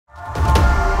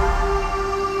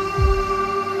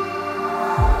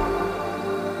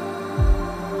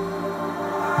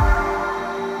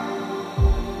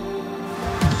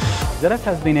ZF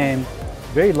has been a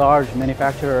very large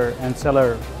manufacturer and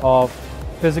seller of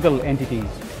physical entities,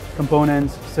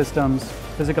 components, systems,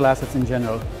 physical assets in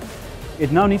general.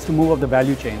 It now needs to move up the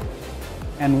value chain.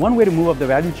 And one way to move up the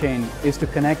value chain is to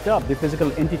connect up the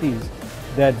physical entities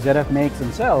that ZF makes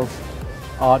and sells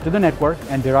to the network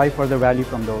and derive further value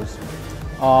from those.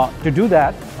 To do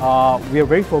that, we are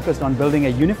very focused on building a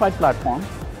unified platform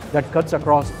that cuts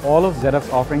across all of ZF's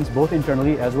offerings, both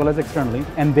internally as well as externally,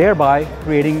 and thereby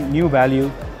creating new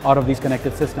value out of these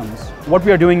connected systems. What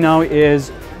we are doing now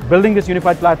is building this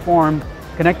unified platform,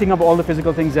 connecting up all the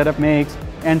physical things ZF makes,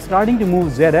 and starting to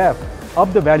move ZF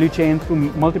up the value chain through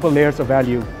multiple layers of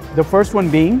value. The first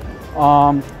one being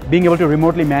able to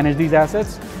remotely manage these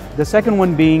assets. The second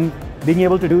one being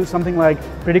able to do something like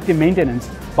predictive maintenance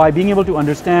by being able to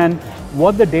understand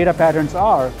what the data patterns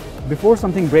are before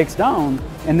something breaks down,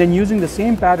 and then using the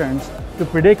same patterns to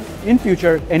predict in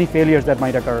future any failures that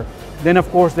might occur. Then of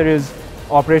course there is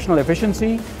operational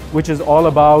efficiency, which is all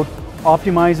about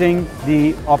optimizing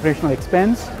the operational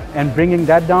expense and bringing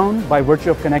that down by virtue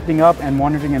of connecting up and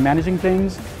monitoring and managing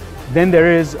things. Then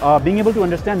there is being able to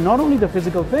understand not only the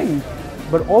physical thing,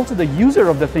 but also the user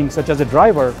of the thing, such as a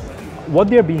driver, what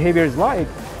their behavior is like,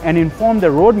 and inform the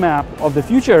roadmap of the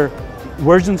future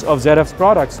versions of ZF's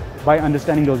products by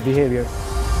understanding those behaviors.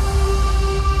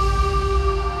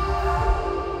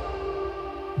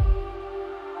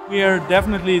 We are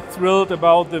definitely thrilled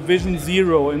about the Vision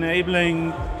Zero,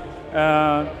 enabling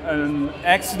an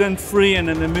accident-free and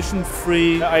an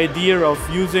emission-free idea of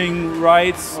using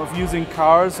rides, of using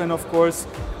cars, and of course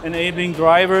enabling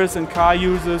drivers and car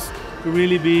users to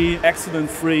really be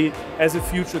accident-free as a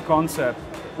future concept.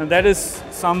 And that is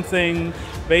something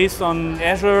based on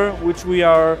Azure, which we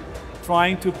are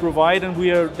trying to provide, and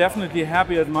we are definitely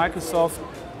happy at Microsoft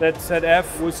that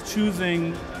ZF was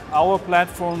choosing our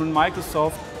platform and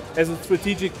Microsoft as a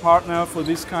strategic partner for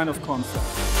this kind of concept.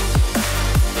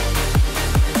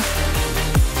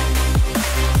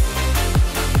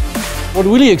 What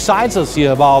really excites us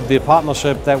here about the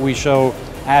partnership that we show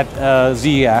at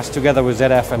CES together with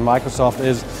ZF and Microsoft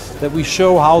is that we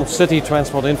show how city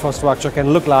transport infrastructure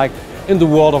can look like in the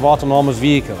world of autonomous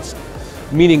vehicles,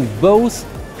 meaning both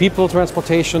people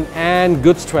transportation and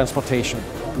goods transportation.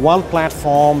 One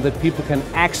platform that people can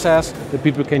access, that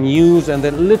people can use, and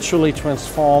that literally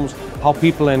transforms how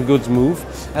people and goods move.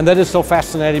 And that is so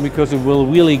fascinating because it will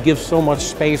really give so much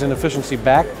space and efficiency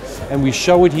back. And we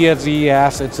show it here at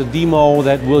CES. It's a demo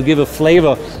that will give a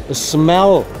flavor, a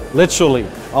smell, literally,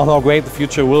 on how great the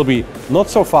future will be. Not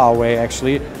so far away,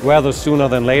 actually, rather sooner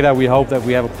than later. We hope that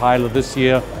we have a pilot this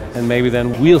year and maybe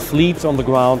then real fleets on the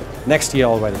ground next year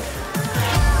already.